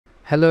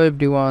Hello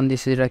everyone,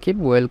 this is Rakib.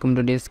 Welcome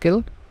to dSkill।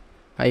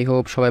 I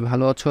hope সবাই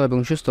ভালো আছো এবং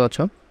সুস্থ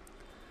আছো।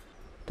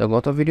 তো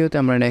গত ভিডিওতে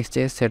আমরা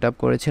Next.js সেট আপ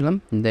করেছিলাম।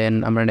 দেন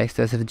আমরা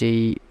Next.js-এর যেই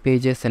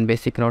পেজেস অ্যান্ড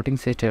বেসিক রাউটিং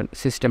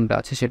সিস্টেমটা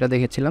আছে সেটা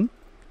দেখেছিলাম।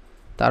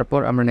 তারপর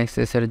আমরা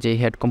Next.js-এর যেই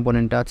হেড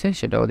কম্পোনেন্টটা আছে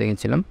সেটাও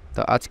দেখেছিলাম।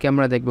 তো আজকে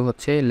আমরা দেখব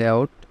হচ্ছে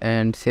লেআউট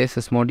অ্যান্ড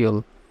CSS মডিউল।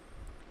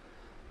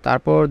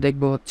 তারপর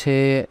দেখব হচ্ছে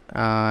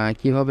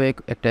কিভাবে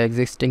একটা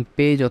এক্সিস্টিং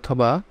পেজ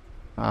অথবা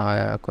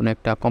কোনো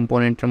একটা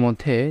কম্পোনেন্টের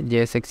মধ্যে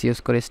JSX ইউজ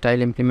করে স্টাইল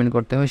ইমপ্লিমেন্ট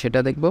করতে হয় সেটা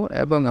দেখব,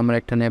 এবং আমরা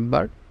একটা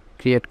নেভবার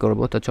ক্রিয়েট করব।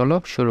 তো চলো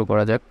শুরু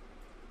করা যাক।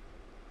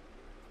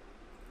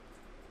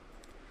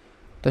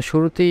 তো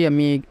শুরুতেই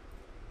আমি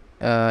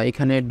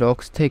এখানে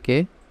ডক্স থেকে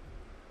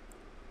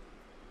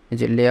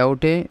যে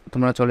লেআউটে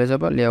তোমরা চলে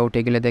যাবা, লেআউটে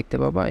গেলে দেখতে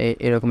পাবা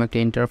এরকম একটা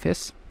ইন্টারফেস।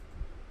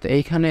 তো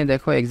এইখানে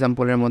দেখো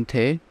এক্সাম্পলের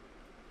মধ্যে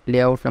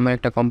লেআউট নামের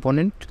একটা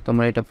কম্পোনেন্ট,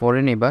 তোমরা এটা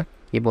পড়ে নিবা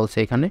কি বলছে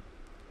এখানে।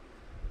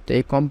 তো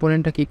এই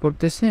কম্পোনেন্টটা কি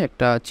করতেছে,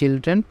 একটা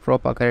চিলড্রেন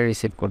প্রপ আকারে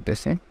রিসিভ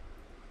করতেছে।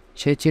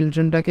 সেই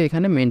চিলড্রেনটাকে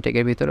এখানে মেইন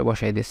ট্যাগের ভিতরে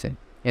বসাই দিছে,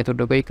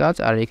 এতটুকুই কাজ।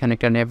 আর এখানে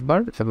একটা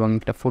নেভবার এবং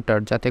একটা ফুটার,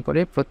 যাতে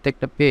করে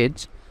প্রত্যেকটা পেজ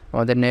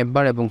আমাদের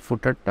নেভবার এবং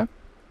ফুটারটা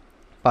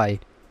পাই।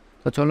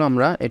 তো চলো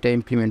আমরা এটা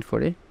ইমপ্লিমেন্ট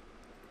করি।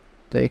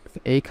 তো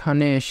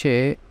এইখানে এসে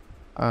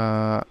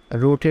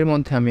রুটের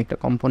মধ্যে আমি একটা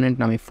কম্পোনেন্ট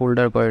নামে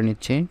ফোল্ডার করে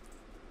নিচ্ছি।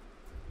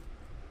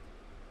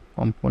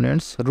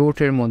 কম্পোনেন্টস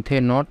রুটের মধ্যে,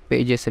 নট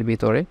পেজেসের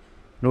ভিতরে,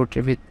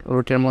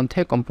 রুটের মধ্যে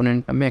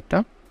কম্পোনেন্ট নামে একটা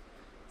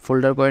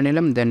ফোল্ডার করে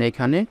নিলাম। দেন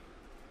এখানে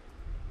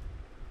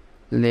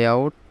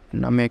লেআউট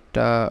নামে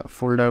একটা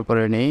ফোল্ডার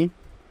করে নেই,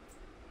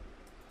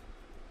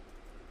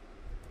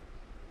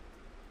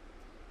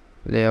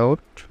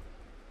 লেআউট,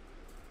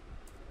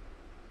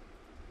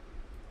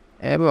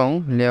 এবং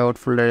লেআউট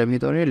ফোল্ডারের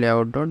ভিতরে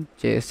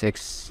layout.jsx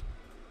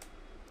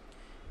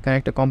এখানে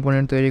একটা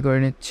কম্পোনেন্ট তৈরি করে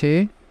নিচ্ছি।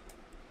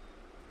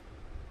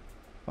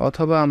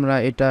 অথবা আমরা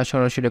এটা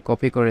সরাসরি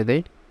কপি করে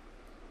দেই,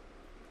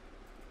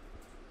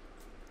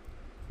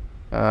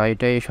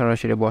 এটাই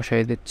সরাসরি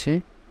বসাই দিচ্ছি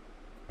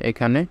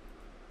এখানে।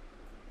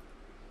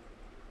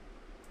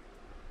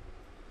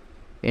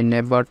 এই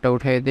নেভবারটা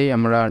উঠাই দিই,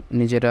 আমরা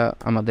নিজেরা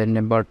আমাদের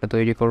নেভবারটা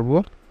তৈরি করব।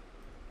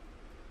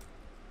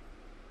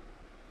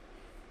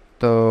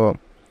 তো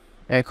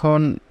এখন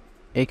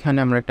এখানে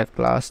আমরা একটা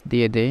ক্লাস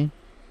দিয়ে দেই,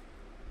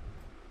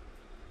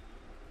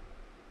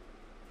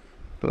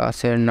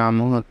 ক্লাসের নাম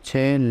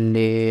হচ্ছে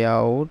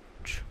লেআউট।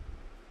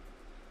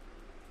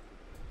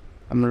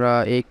 আমরা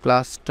এই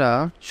ক্লাসটা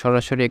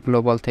সরাসরি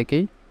গ্লোবাল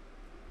থেকেই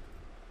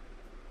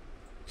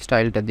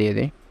স্টাইলটা দিয়ে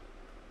দিই,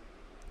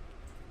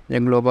 যে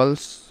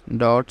গ্লোবালস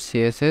ডট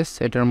CSS,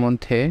 এটার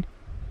মধ্যে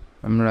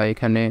আমরা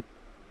এখানে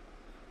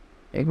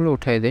এগুলো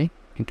উঠাই দিই,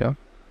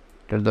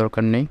 এটার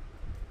দরকার নেই।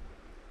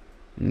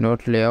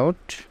 ডট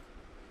লেআউট,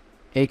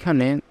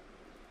 এইখানে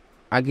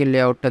আগে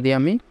লেআউটটা দিয়ে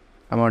আমি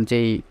আমার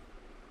যেই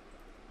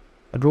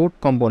রুট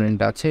কম্পোনেন্ট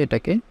আছে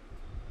এটাকে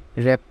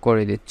র্যাপ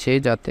করে দিচ্ছি,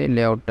 যাতে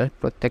লেআউটটা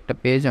প্রত্যেকটা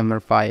পেজ আমরা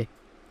পাই।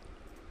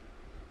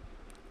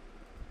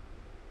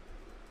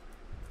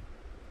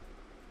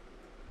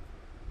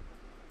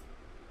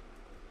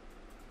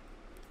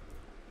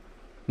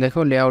 দেখো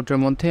লেআউটের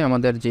মধ্যে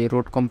আমাদের যে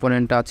রুট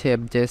কম্পোনেন্টটা আছে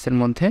FJS এর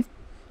মধ্যে,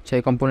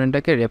 সেই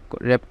কম্পোনেন্টটাকে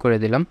র্যাপ করে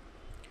দিলাম।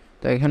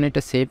 তো এখানে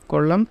এটা সেভ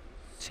করলাম।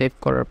 সেভ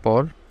করার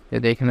পর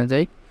যদি এখানে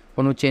যাই,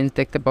 কোনো চেঞ্জ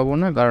দেখতে পাবো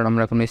না, কারণ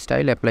আমরা কোনো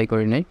স্টাইল অ্যাপ্লাই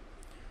করি নাই।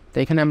 তো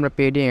এখানে আমরা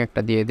পেডিং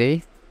একটা দিয়ে দেই,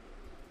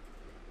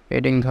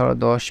 পেডিং ধরো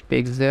 10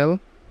 পিক্সেল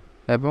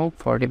এবং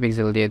 40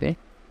 পিক্সেল দিয়ে দেই।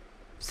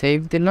 সেভ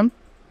দিলাম।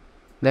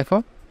 দেখো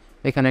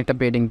এখানে একটা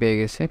পেডিং পেয়ে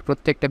গেছে,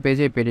 প্রত্যেকটা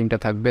পেজে পেডিংটা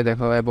থাকবে।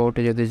 দেখো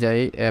অ্যাবাউটে যদি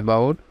যাই,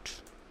 অ্যাবাউট,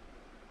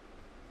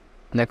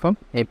 দেখো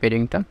এই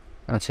পেডিংটা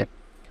আছে।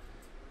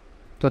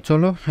 তো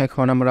চলো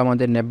এখন আমরা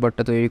আমাদের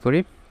নেভবারটা তৈরি করি।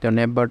 তো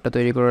নেভবারটা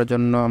তৈরি করার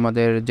জন্য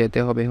আমাদের যেতে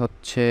হবে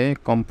হচ্ছে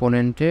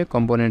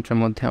কম্পোনেন্টের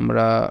মধ্যে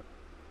আমরা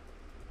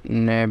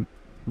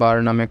নেভবার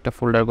নামে একটা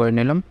ফোল্ডার করে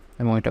নিলাম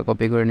এবং এটা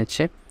কপি করে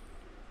নিচ্ছে,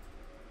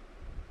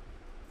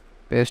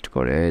 পেস্ট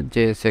করে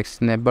JSX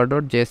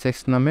নেভবার.jsx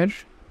নামের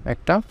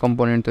একটা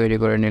কম্পোনেন্ট তৈরি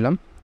করে নিলাম।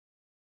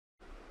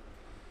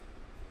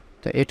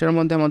 তো এটার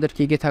মধ্যে আমাদের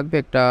কি থাকবে,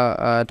 একটা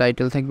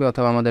টাইটেল থাকবে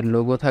অথবা আমাদের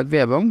লোগো থাকবে,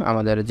 এবং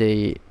আমাদের যেই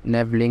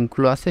নেভ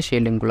লিঙ্কগুলো আছে সেই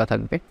লিঙ্কগুলো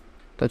থাকবে।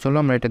 তো চলো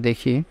আমরা এটা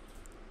দেখি।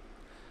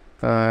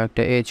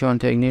 একটা H1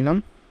 ট্যাগ নিলাম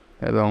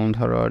এবং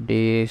ধরো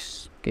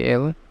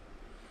dSkill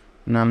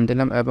নাম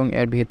দিলাম, এবং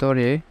এর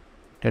ভিতরে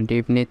একটা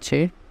ডিভ নিচ্ছি।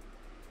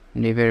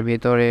 ডিভের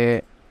ভিতরে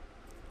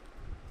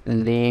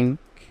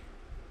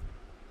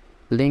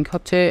লিঙ্ক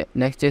হচ্ছে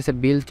Next.js এর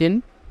বিল্ট ইন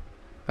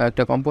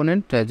একটা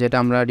কম্পোনেন্ট, যেটা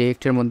আমরা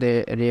রিয়েক্টের মধ্যে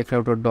রিয়েক্ট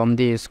রাউটার ডম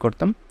দিয়ে ইউজ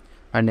করতাম,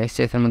 আর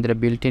Next.js এর মধ্যে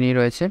বিল্ট ইনই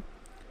রয়েছে।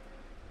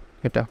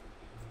 এটা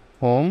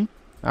হোম,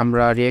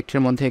 আমরা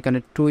রিয়েক্টের মধ্যে এখানে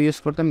 2 ইউজ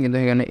করতাম, কিন্তু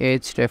এখানে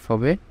href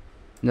হবে,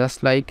 জাস্ট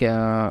লাইক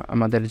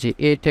আমাদের যে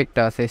a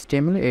ট্যাগটা আছে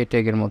HTML a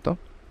ট্যাগের মতো।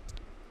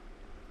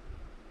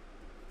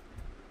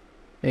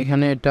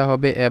 এখানে এটা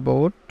হবে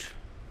অ্যাবাউট,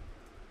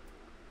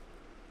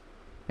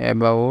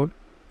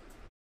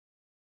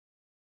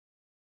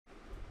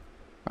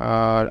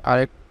 আর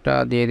আরেকটা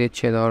দিয়ে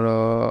দিচ্ছে ধরো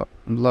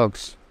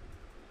ব্লগস।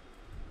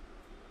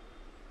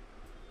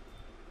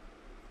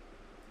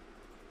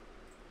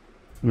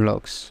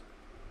 ব্লগস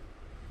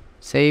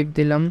সেভ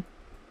দিলাম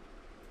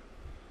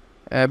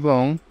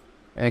এবং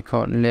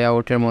এখন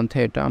লেআউটের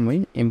মধ্যে এটা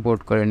আমি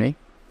ইম্পোর্ট করে নিই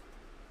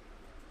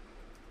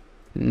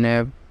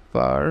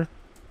নেভার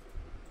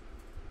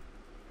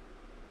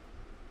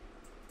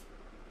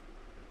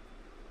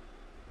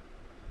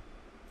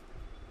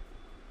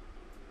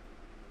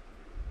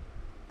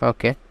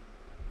ওকে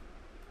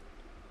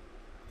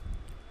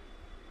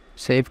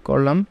সেভ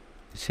করলাম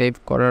সেভ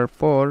করার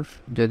পর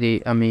যদি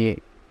আমি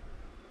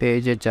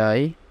পেজে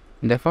যাই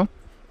দেখো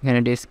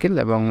এখানে dSkill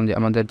এবং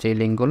আমাদের যে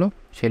লিঙ্কগুলো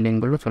সেই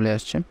লিঙ্কগুলো চলে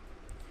আসছে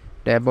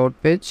এটা অ্যাবাউট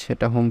পেজ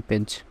এটা হোম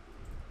পেজ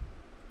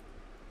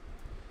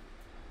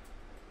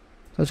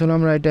তো চলো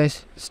আমরা এটা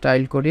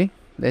স্টাইল করি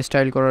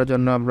স্টাইল করার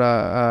জন্য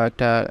আমরা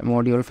একটা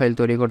মডিউল ফাইল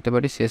তৈরি করতে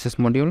পারি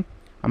CSS মডিউল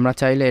আমরা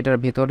চাইলে এটার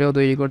ভিতরেও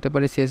তৈরি করতে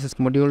পারি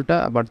CSS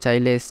মডিউলটা আবার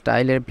চাইলে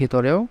স্টাইলের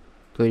ভিতরেও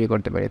তৈরি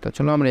করতে পারি তো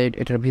চলো আমরা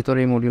এটার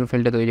ভিতরে মডিউল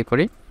ফাইলটা তৈরি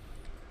করি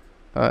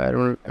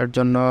এর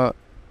জন্য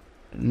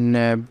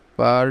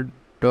navbar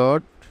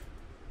dot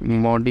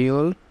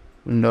module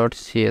dot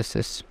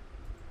CSS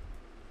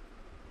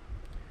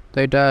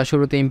তো এটা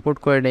শুরুতে ইম্পোর্ট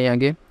করে নেই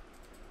আগে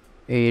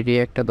এই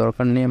রিঅ্যাক্টটা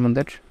দরকার নেই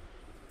আমাদের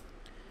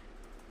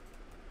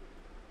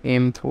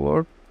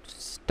import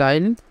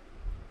style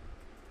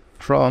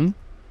from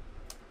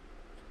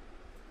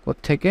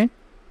থেকে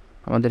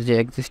আমাদের যে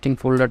এক্সিস্টিং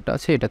ফোল্ডারটা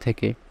আছে এটা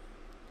থেকে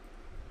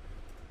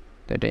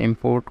তো এটা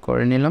ইম্পোর্ট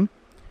করে নিলাম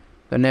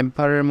তো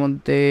নেভবারের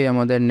মধ্যে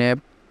আমাদের নেভ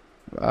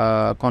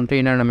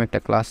কন্টেইনার নামে একটা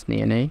ক্লাস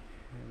নিয়ে নেই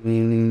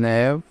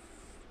নেভ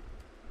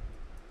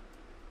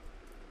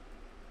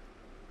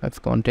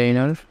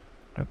কন্টেইনার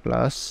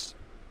ক্লাস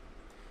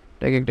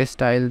এটাকে একটা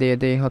স্টাইল দিয়ে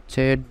দেই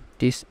হচ্ছে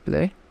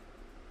display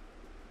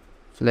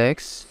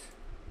flakes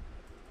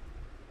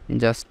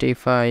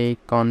justify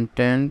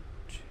content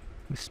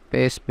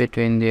space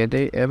between দিয়ে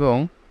দেই এবং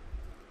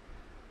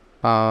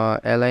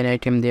অ্যালাইন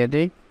আইটেম দিয়ে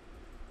দেই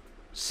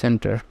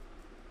সেন্টার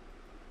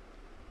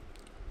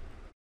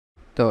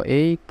তো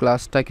এই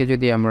ক্লাসটাকে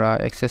যদি আমরা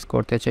অ্যাক্সেস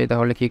করতে চাই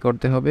তাহলে কি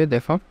করতে হবে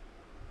দেখো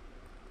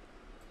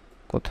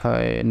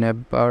কোথায়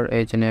নেভবার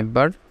এই যে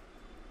নেভবার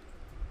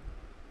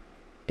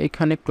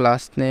এখানে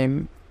ক্লাস নেম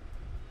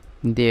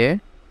দিয়ে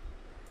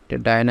এটা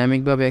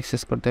ডাইনামিকভাবে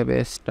অ্যাক্সেস করতে হবে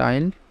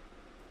স্টাইল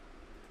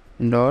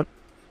ডট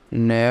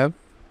নেভ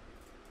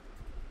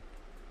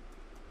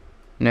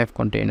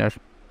কন্টেইনার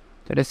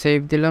তো এটা সেভ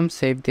দিলাম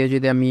সেভ দিয়ে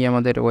যদি আমি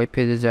আমাদের ওয়েব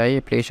পেজে যাই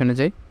অ্যাপ্লিকেশনে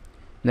যাই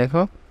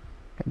দেখো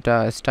এটা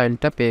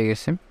স্টাইলটা পেয়ে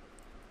গেছে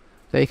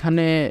তো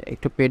এখানে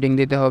একটু পেডিং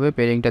দিতে হবে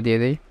পেডিংটা দিয়ে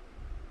দেই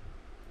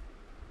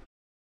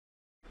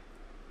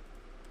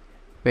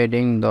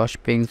পেডিং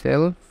 10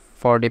 পিক্সেল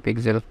 40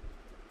 পিক্সেল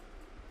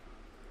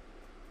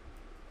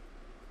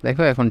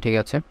দেখো এখন ঠিক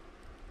আছে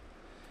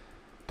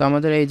তো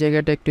আমাদের এই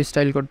জায়গাটা একটু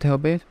স্টাইল করতে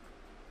হবে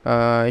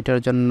এটার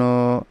জন্য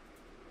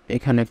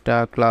এখানে একটা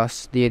ক্লাস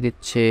দিয়ে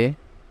দিচ্ছে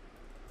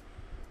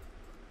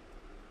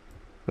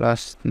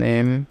ক্লাস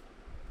নেম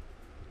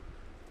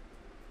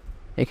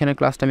এখানে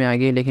ক্লাসটা আমি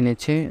আগেই লিখে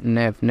নিচ্ছি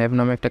নেভ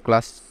নামে একটা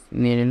ক্লাস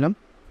নিয়ে নিলাম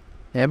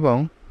এবং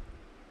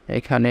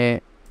এখানে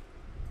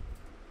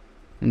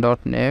ডট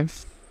নেভ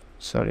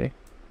সরি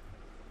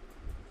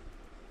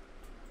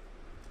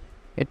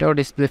এটাও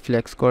ডিসপ্লে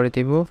ফ্লেক্স করে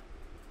দিব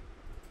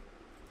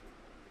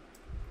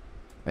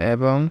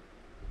এবং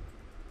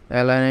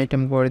অ্যালাইন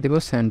আইটেম করে দিব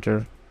সেন্টার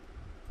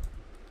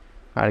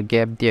আর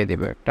গ্যাপ দিয়ে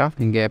দেব একটা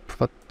গ্যাপ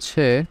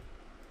হচ্ছে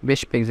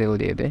 20 পিক্সেল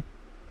দিয়ে দেয়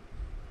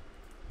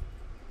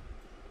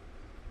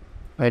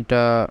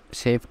এটা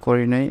সেভ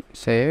করি নাই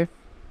সেভ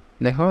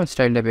দেখো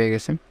স্টাইলটা পেয়ে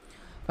গেছে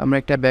আমরা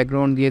একটা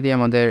ব্যাকগ্রাউন্ড দিয়ে দিই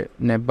আমাদের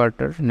নেভবার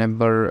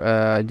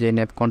যে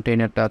নেভ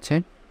কন্টেইনারটা আছে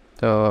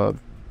তো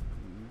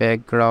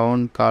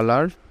ব্যাকগ্রাউন্ড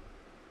কালার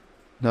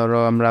ধরো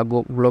আমরা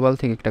গ্লোবাল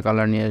থেকে একটা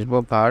কালার নিয়ে আসবো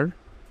var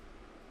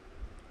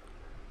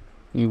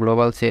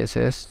গ্লোবাল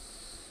CSS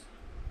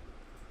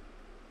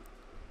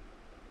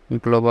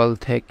গ্লোবাল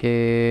থেকে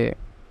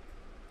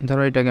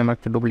ধরো এটাকে আমরা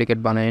একটা ডুপ্লিকেট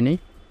বানিয়ে নিই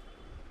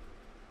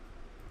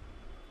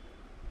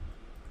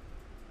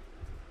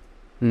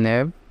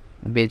নেভ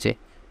বেজে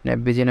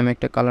নামে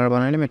একটা কালার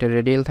বানাইলাম এটা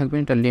রেডিয়াল থাকবে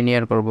এটা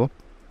লিনিয়ার করব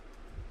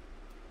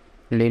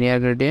লিনিয়ার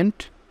গ্রেডিয়েন্ট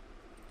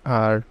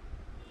আর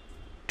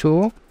টু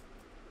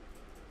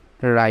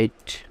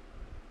রাইট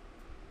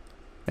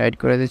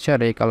করে দিচ্ছি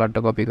আর এই কালারটা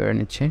কপি করে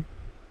নিচ্ছি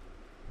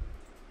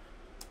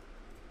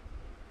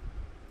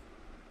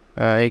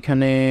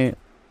এখানে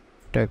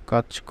একটা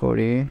কাজ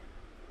করি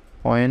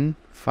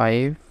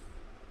 0.5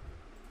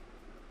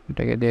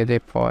 এটাকে দিয়ে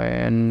দেয়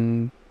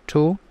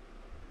 0.2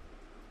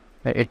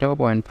 এটাও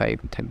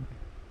 0.5 থাকবে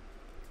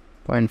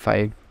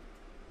 0.5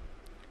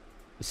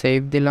 সেভ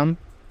দিলাম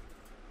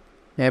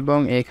এবং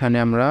এখানে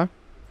আমরা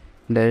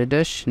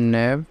ড্যাশ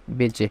নেভ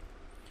বেজে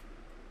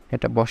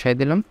এটা বসাই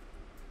দিলাম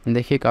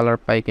দেখি কালার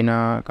পাই কিনা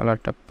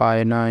কালারটা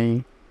পায় নাই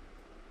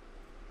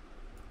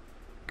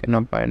কেন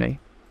পায় নাই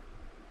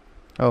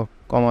ও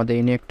কমা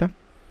দেইনি একটা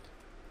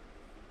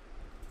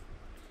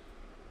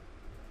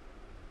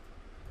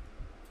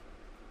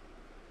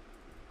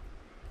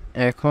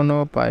এখনো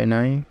পায়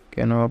নাই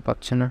কেন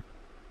পাচ্ছে না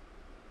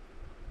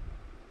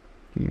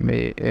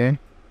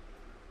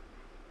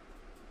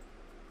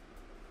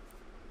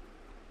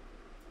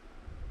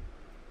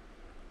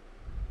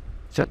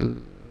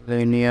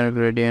লিনিয়ার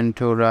গ্রেডিয়েন্ট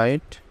টু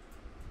রাইট।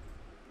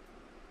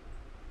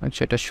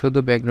 আচ্ছা, এটা শুধু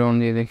ব্যাকগ্রাউন্ড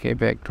দিয়ে দেখে,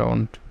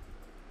 ব্যাকগ্রাউন্ড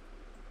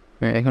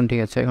এখন ঠিক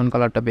আছে, এখন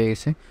কালারটা পেয়ে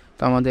গেছে।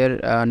 তো আমাদের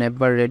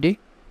নেভবার রেডি।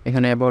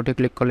 এখানে অ্যাবাউটে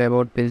ক্লিক করলে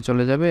অ্যাবাউট পেজ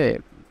চলে যাবে,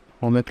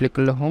 হোমে ক্লিক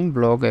করলে হোম।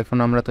 ব্লগ এখন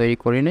আমরা তৈরি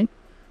করি নাই,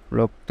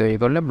 ব্লগ তৈরি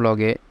করলে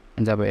ব্লগে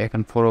যাবে।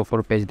 এখন 404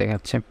 পেজ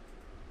দেখাচ্ছে।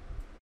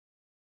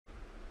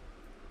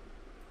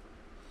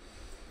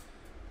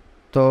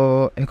 তো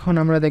এখন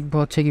আমরা দেখবো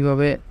হচ্ছে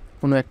কীভাবে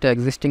কোনো একটা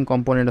এক্সিস্টিং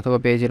কম্পোনেন্ট অথবা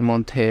পেজের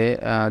মধ্যে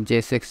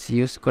JSX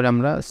ইউজ করে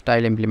আমরা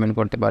স্টাইল ইমপ্লিমেন্ট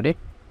করতে পারি।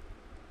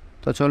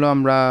 তো চলো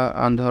আমরা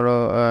ধরো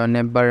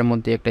নেভবারের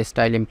মধ্যে একটা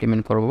স্টাইল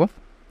ইমপ্লিমেন্ট করব,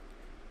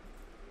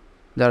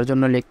 যার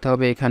জন্য লিখতে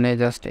হবে এখানে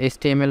জাস্ট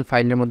HTML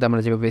ফাইলের মধ্যে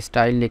আমরা যেভাবে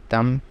স্টাইল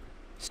লিখতাম,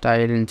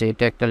 স্টাইল যে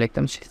ট্যাগটা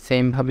লিখতাম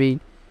সেমভাবেই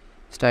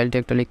স্টাইল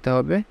ট্যাগটা লিখতে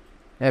হবে।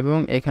 এবং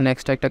এখানে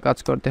এক্সট্রা একটা কাজ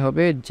করতে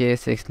হবে,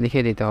 JSX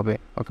লিখে দিতে হবে,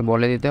 ওকে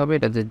বলে দিতে হবে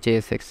এটা যে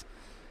JSX।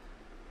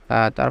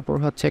 তারপর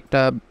হচ্ছে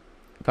একটা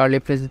কার্লি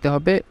ব্রেস দিতে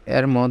হবে,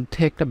 এর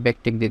মধ্যে একটা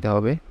ব্যাকটিক দিতে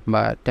হবে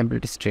বা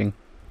টেমপ্লেট স্ট্রিং।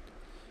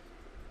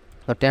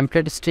 তো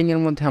টেমপ্লেট স্ট্রিংয়ের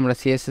মধ্যে আমরা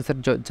CSS এর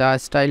যা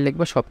স্টাইল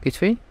লিখবো সব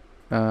কিছুই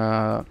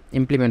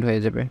ইমপ্লিমেন্ট হয়ে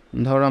যাবে।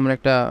 ধরো আমরা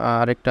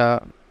আরেকটা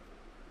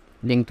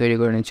লিঙ্ক তৈরি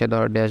করে নিচ্ছি,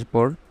 ধরো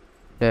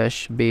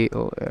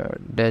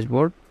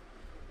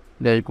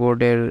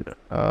ড্যাশবোর্ডের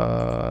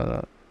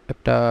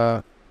একটা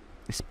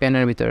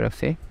স্প্যানের ভিতরে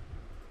রাখছি,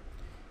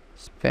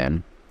 স্প্যান,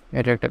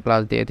 এটা একটা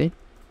ক্লাস দিয়ে দিই,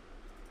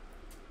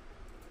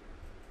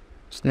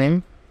 নেম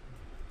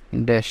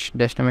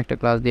ড্যাশ নামে একটা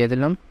ক্লাস দিয়ে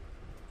দিলাম।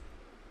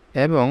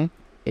 এবং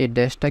এই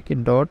ড্যাশটাকে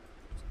ডট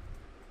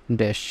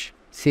ড্যাশ,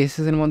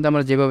 CSS এর মধ্যে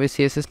আমরা যেভাবে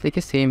CSS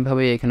লিখি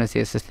সেমভাবে এখানে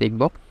CSS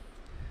লিখব।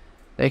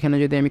 এখানে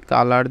যদি আমি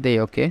কালার দিই,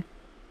 ওকে,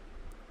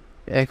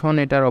 এখন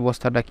এটার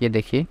অবস্থাটা কি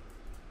দেখি,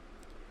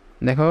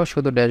 দেখো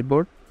শুধু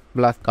ড্যাশবোর্ড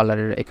ব্ল্যাক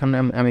কালারের। এখানে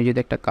আমি যদি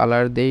একটা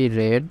কালার দিই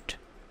রেড,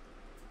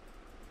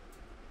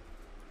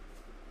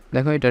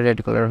 দেখো এটা রেড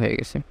কালার হয়ে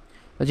গেছে।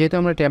 যেহেতু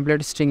আমরা টেমপ্লেট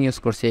স্ট্রিং ইউজ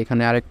করছি,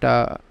 এখানে আরেকটা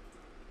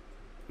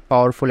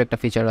পাওয়ারফুল একটা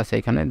ফিচার আছে।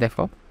 এখানে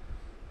দেখো,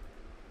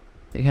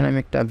 এখানে আমি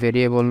একটা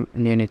ভেরিয়েবল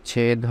নিয়ে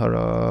নিচ্ছি,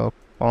 ধরো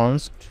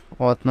কনস্ট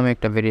অথ নামে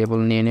একটা ভেরিয়েবল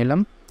নিয়ে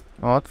নিলাম।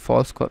 অথ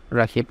ফলস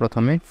রাখি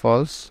প্রথমে,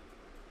 ফলস।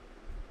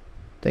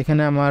 তো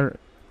এখানে আমার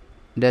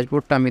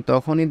ড্যাশবোর্ডটা আমি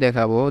তখনই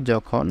দেখাবো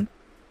যখন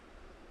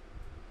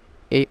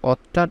এই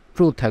অথটা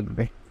ট্রু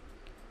থাকবে।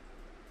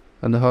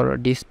 ধর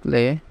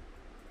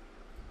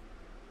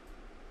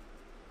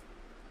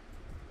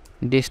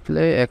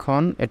ডিসপ্লে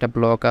এখন এটা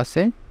ব্লক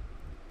আছে,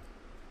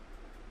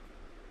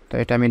 তো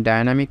এটা আমি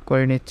ডায়নামিক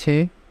করে নিচ্ছি।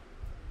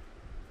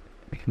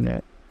 এখানে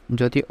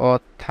যদি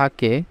অথ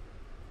থাকে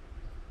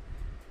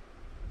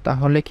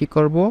তাহলে কি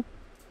করব,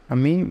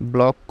 আমি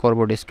ব্লক করব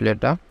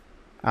ডিসপ্লেটা,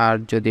 আর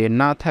যদি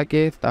না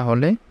থাকে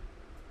তাহলে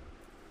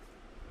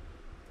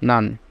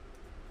নান।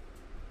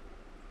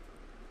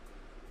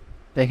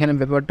 এখানে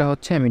ব্যাপারটা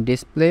হচ্ছে আমি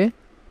ডিসপ্লে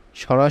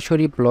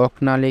সরাসরি ব্লক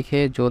না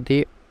লিখে যদি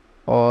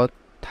অথ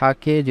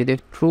থাকে, যদি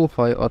ট্রু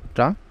হয়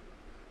অথটা,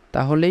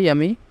 তাহলেই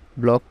আমি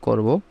ব্লক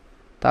করব,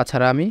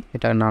 তাছাড়া আমি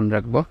এটা নান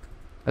রাখবো।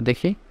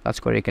 দেখি কাজ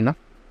করে কিনা।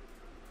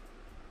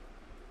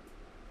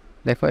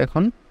 দেখো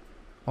এখন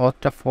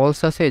অথটা ফলস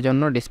আছে, এই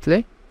জন্য ডিসপ্লে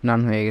নান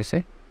হয়ে গেছে।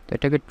 তো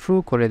এটাকে ট্রু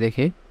করে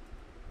দেখি,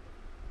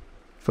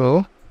 ট্রু,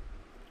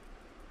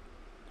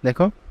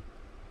 দেখো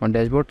আমার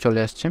ড্যাশবোর্ড চলে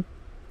আসছে।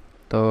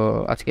 তো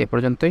আজকে এ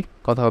পর্যন্তই,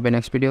 কথা হবে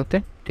নেক্সট ভিডিওতে।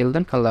 টিল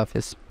দেন, আল্লাহ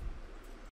হাফিজ।